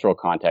the cultural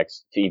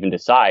context to even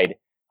decide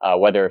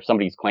whether if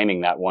somebody's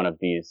claiming that one of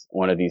these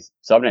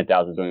subnet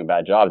DAOs is doing a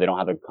bad job, they don't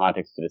have the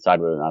context to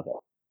decide whether or not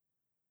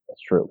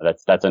that's true.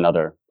 That's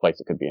another place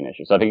it could be an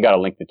issue. So I think you got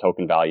to link the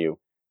token value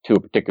to a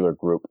particular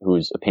group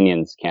whose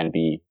opinions can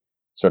be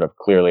sort of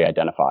clearly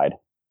identified.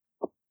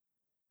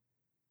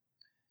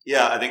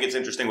 Yeah, I think it's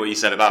interesting what you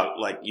said about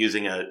like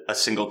using a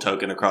single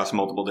token across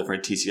multiple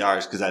different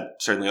TCRs, because that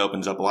certainly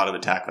opens up a lot of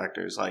attack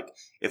vectors. Like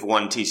if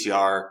one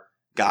TCR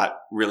got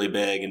really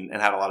big and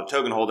had a lot of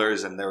token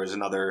holders, and there was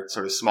another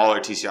sort of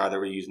smaller TCR that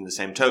were using the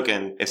same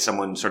token. If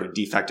someone sort of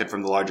defected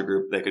from the larger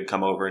group, they could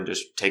come over and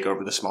just take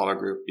over the smaller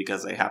group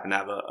because they happen to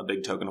have a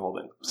big token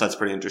holding. So that's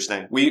pretty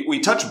interesting. We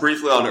touched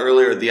briefly on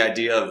earlier the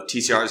idea of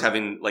TCRs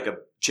having like a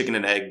chicken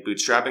and egg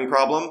bootstrapping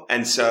problem.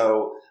 And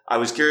so I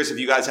was curious if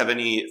you guys have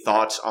any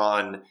thoughts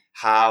on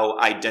how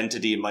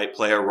identity might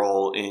play a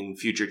role in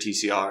future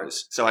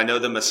TCRs. So I know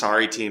the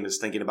Messari team is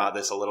thinking about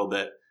this a little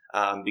bit.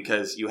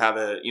 Because you have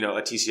a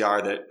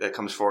TCR that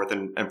comes forth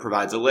and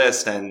provides a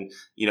list, and,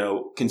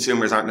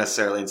 consumers aren't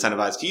necessarily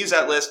incentivized to use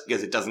that list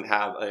because it doesn't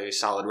have a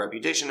solid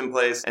reputation in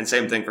place. And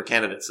same thing for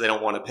candidates. They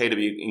don't want to pay to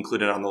be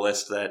included on the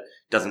list that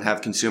doesn't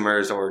have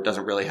consumers or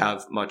doesn't really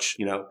have much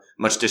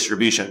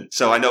distribution.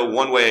 So I know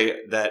one way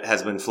that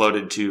has been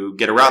floated to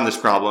get around this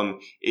problem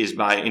is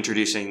by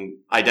introducing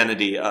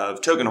identity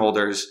of token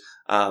holders,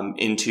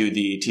 into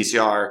the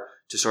TCR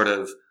to sort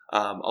of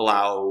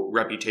allow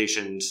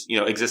reputations,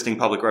 existing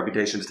public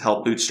reputations to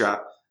help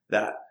bootstrap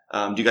that.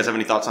 Do you guys have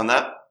any thoughts on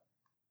that?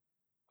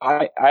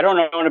 I don't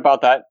know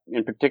about that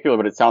in particular,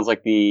 but it sounds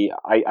like the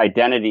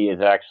identity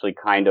is actually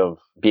kind of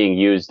being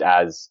used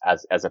as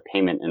a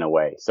payment in a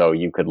way. So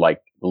you could like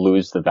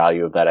lose the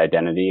value of that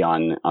identity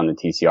on the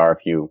TCR if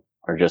you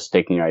are just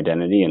staking your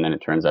identity and then it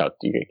turns out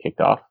you get kicked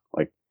off.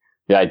 Like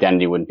the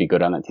identity wouldn't be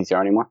good on that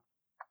TCR anymore.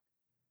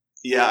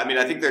 Yeah, I mean,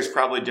 I think there's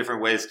probably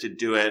different ways to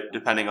do it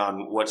depending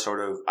on what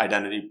sort of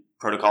identity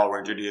protocol were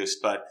introduced.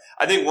 But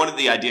I think one of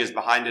the ideas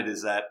behind it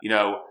is that,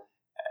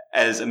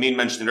 as Amin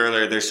mentioned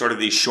earlier, there's sort of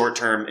these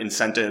short-term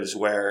incentives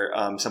where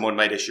someone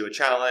might issue a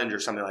challenge or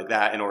something like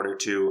that in order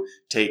to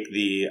take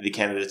the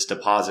candidate's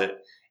deposit.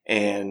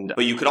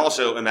 But you could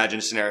also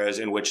imagine scenarios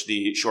in which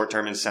the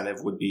short-term incentive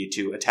would be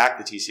to attack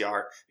the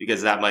TCR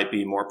because that might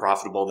be more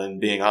profitable than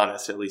being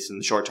honest, at least in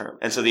the short term.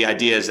 And so the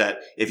idea is that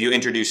if you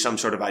introduce some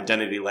sort of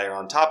identity layer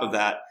on top of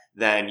that,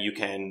 then you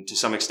can, to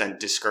some extent,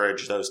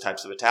 discourage those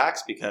types of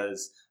attacks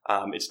because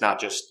it's not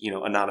just,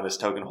 anonymous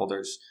token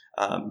holders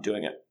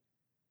doing it.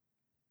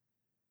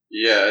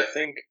 Yeah, I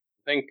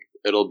think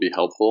it'll be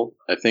helpful.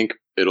 I think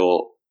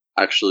it'll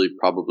actually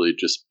probably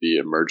just be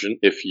emergent.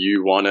 If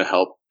you want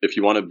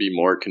to be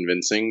more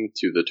convincing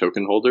to the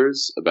token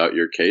holders about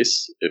your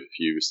case, if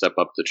you step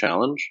up the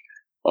challenge,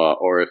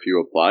 or if you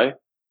apply,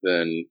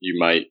 then you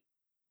might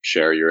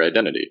share your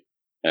identity.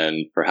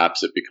 And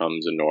perhaps it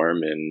becomes a norm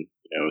in,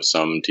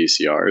 some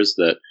TCRs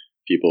that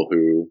people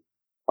who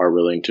are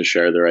willing to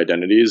share their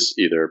identities,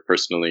 either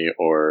personally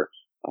or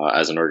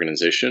as an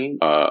organization,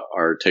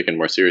 are taken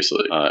more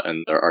seriously,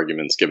 and their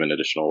arguments given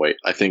additional weight.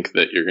 I think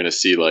that you're going to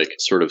see like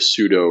sort of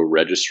pseudo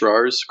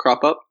registrars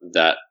crop up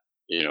that,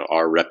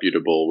 are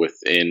reputable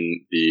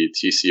within the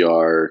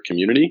TCR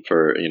community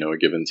for, a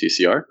given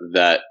TCR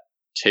that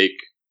take,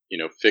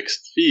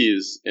 fixed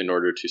fees in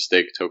order to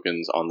stake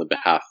tokens on the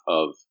behalf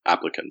of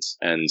applicants.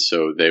 And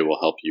so they will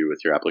help you with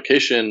your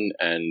application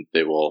and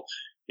they will,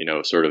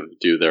 sort of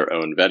do their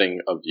own vetting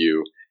of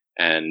you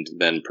and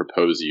then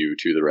propose you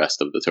to the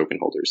rest of the token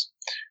holders.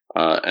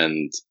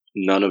 And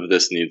none of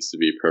this needs to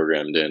be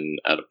programmed in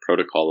at a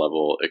protocol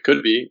level. It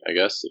could be, I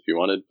guess, if you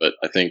wanted, but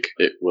I think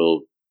it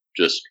will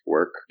just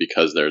work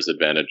because there's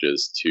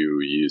advantages to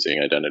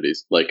using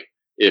identities. Like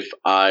if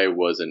I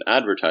was an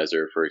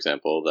advertiser, for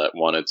example, that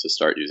wanted to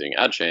start using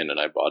AdChain and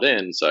I bought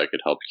in so I could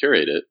help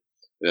curate it,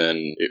 then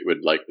it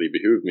would likely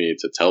behoove me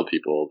to tell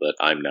people that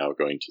I'm now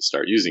going to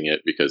start using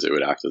it because it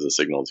would act as a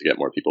signal to get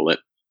more people in.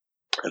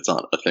 It's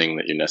not a thing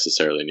that you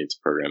necessarily need to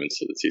program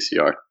into the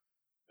TCR.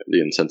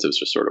 The incentives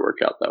just sort of work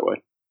out that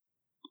way.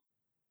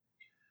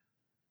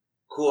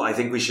 Cool. I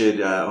think we should,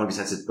 I want to be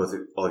sensitive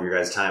to all of your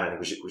guys' time. I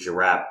think we should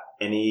wrap.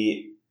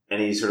 Any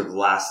sort of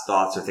last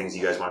thoughts or things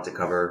you guys want to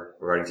cover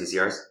regarding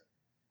TCRs?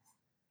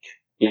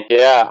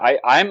 Yeah,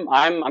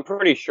 I'm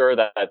pretty sure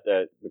that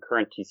the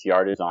current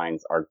TCR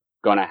designs are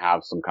going to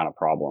have some kind of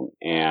problem.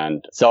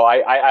 And so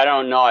I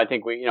don't know. I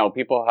think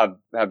people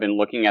have been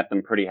looking at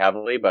them pretty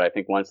heavily, but I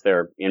think once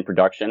they're in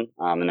production,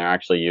 and they're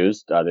actually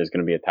used, there's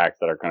going to be attacks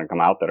that are going to come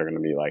out that are going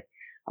to be like,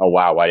 oh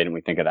wow, why didn't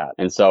we think of that?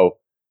 And so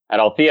at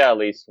Althea, at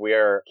least,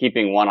 we're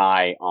keeping one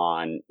eye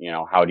on,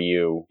 how do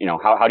you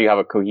have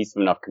a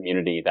cohesive enough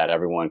community that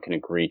everyone can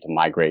agree to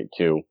migrate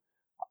to,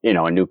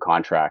 a new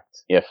contract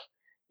if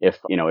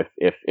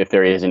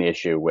there is an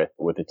issue with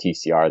the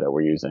TCR that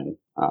we're using,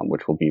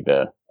 which will be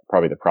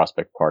probably the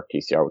Prospect Park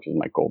TCR, which is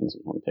Mike Golden's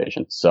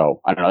implementation. So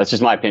I don't know. That's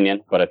just my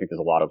opinion, but I think there's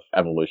a lot of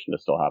evolution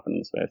to still happen in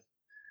the space.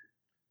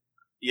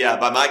 Yeah,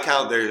 by my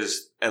count,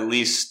 there's at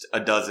least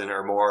a dozen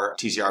or more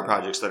TCR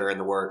projects that are in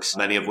the works,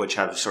 many of which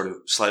have sort of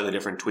slightly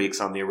different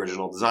tweaks on the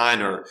original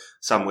design, or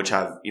some which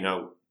have,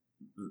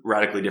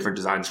 radically different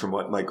designs from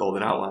what Mike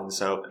Golden outlined.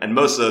 So, and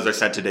most of those are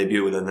set to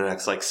debut within the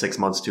next 6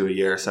 months to a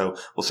year. So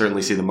we'll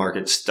certainly see the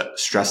market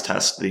stress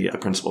test the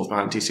principles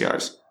behind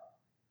TCRs.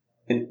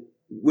 And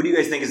what do you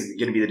guys think is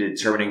going to be the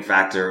determining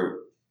factor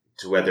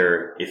to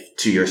whether, if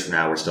 2 years from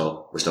now we're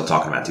still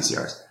talking about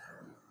TCRs?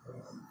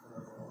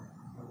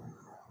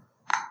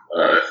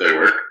 If they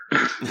work.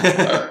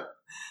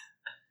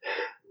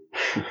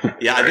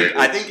 Yeah,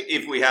 I think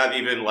if we have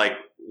even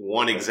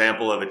one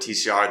example of a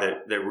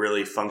TCR that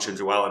really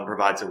functions well and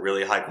provides a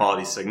really high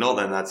quality signal,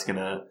 then that's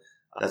gonna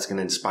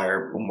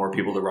inspire more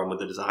people to run with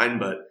the design.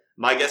 But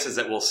my guess is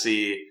that we'll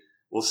see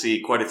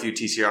quite a few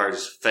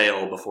TCRs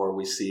fail before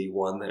we see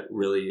one that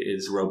really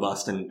is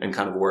robust and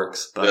kind of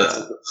works. But that's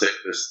the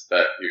safest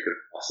bet you could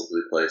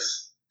possibly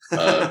place.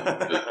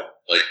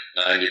 Like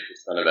 90%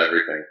 of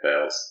everything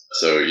fails.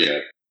 So,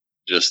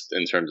 just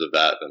in terms of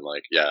that, then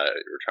we're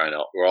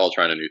all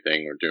trying a new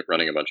thing. We're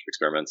running a bunch of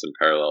experiments in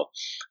parallel.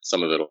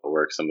 Some of it will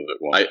work, some of it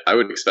won't. I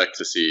would expect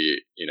to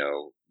see,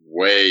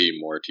 way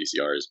more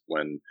TCRs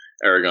when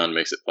Aragon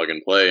makes it plug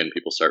and play and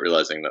people start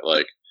realizing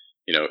that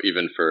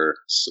even for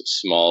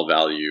small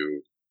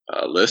value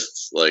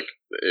lists, like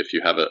if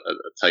you have a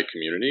tight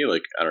community,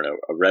 like, I don't know,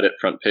 a Reddit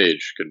front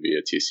page could be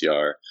a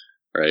TCR,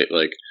 right?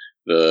 Like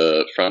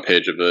the front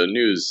page of a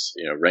news,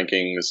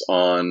 rankings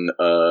on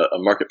a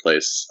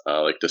marketplace,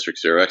 like District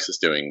 0x is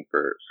doing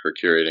for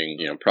curating,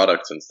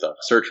 products and stuff,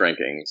 search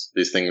rankings.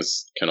 These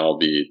things can all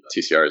be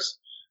TCRs.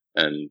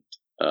 And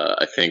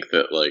I think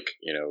that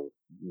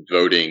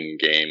voting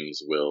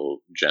games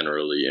will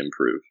generally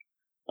improve.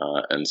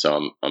 And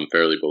so I'm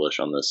fairly bullish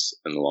on this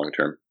in the long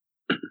term.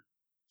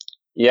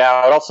 Yeah,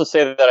 I would also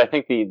say that I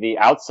think the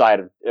outside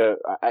of the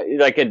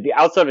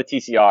outside of a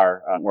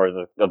TCR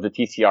or the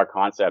TCR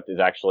concept is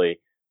actually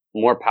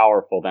more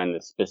powerful than the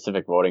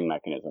specific voting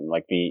mechanism.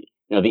 Like the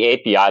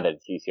API that a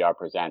TCR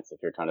presents,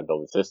 if you're trying to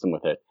build a system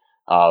with it,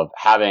 of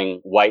having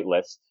white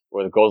lists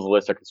where the goals of the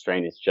list are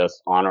constrained, is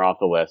just on or off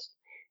the list,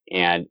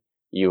 and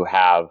you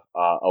have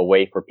a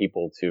way for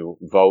people to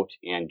vote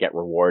and get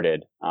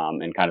rewarded,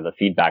 and kind of the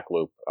feedback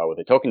loop with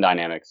the token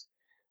dynamics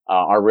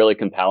are really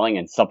compelling.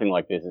 And something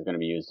like this is going to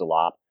be used a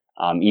lot,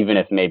 even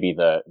if maybe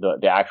the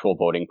actual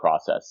voting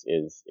process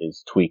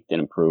is tweaked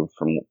and improved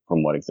from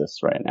what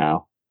exists right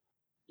now.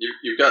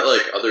 You've got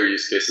other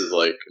use cases,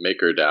 like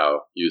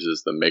MakerDAO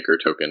uses the Maker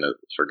token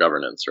for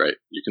governance, right?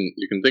 You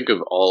can think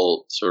of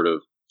all sort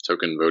of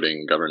token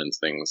voting governance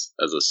things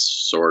as a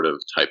sort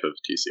of type of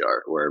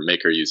TCR, where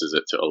Maker uses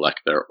it to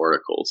elect their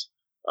oracles,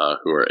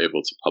 who are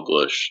able to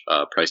publish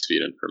price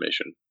feed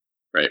information,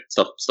 right?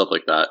 Stuff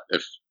like that.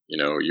 If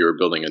you were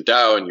building a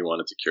DAO and you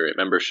wanted to curate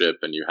membership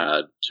and you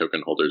had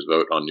token holders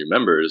vote on new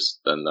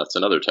members, then that's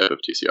another type of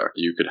TCR.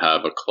 You could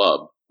have a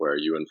club where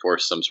you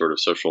enforce some sort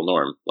of social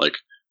norm, like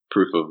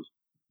proof of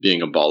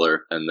being a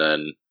baller, and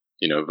then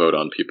vote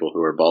on people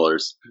who are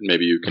ballers.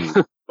 Maybe you can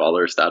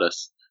baller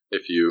status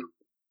if you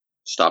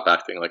stop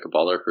acting like a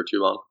baller for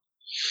too long.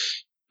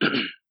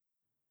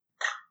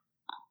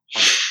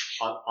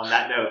 on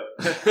that note,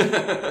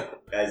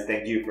 guys,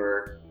 thank you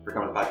for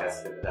coming to the podcast.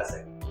 It's been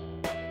fantastic.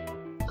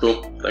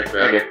 Cool. Thanks for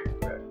having me.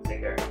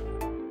 Take care.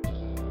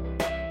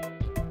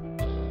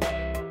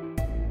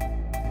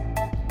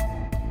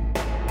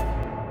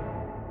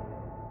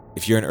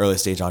 If you're an early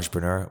stage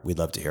entrepreneur, we'd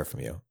love to hear from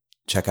you.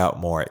 Check out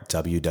more at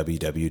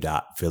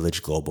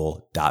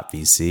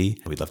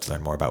www.villageglobal.vc. We'd love to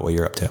learn more about what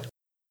you're up to.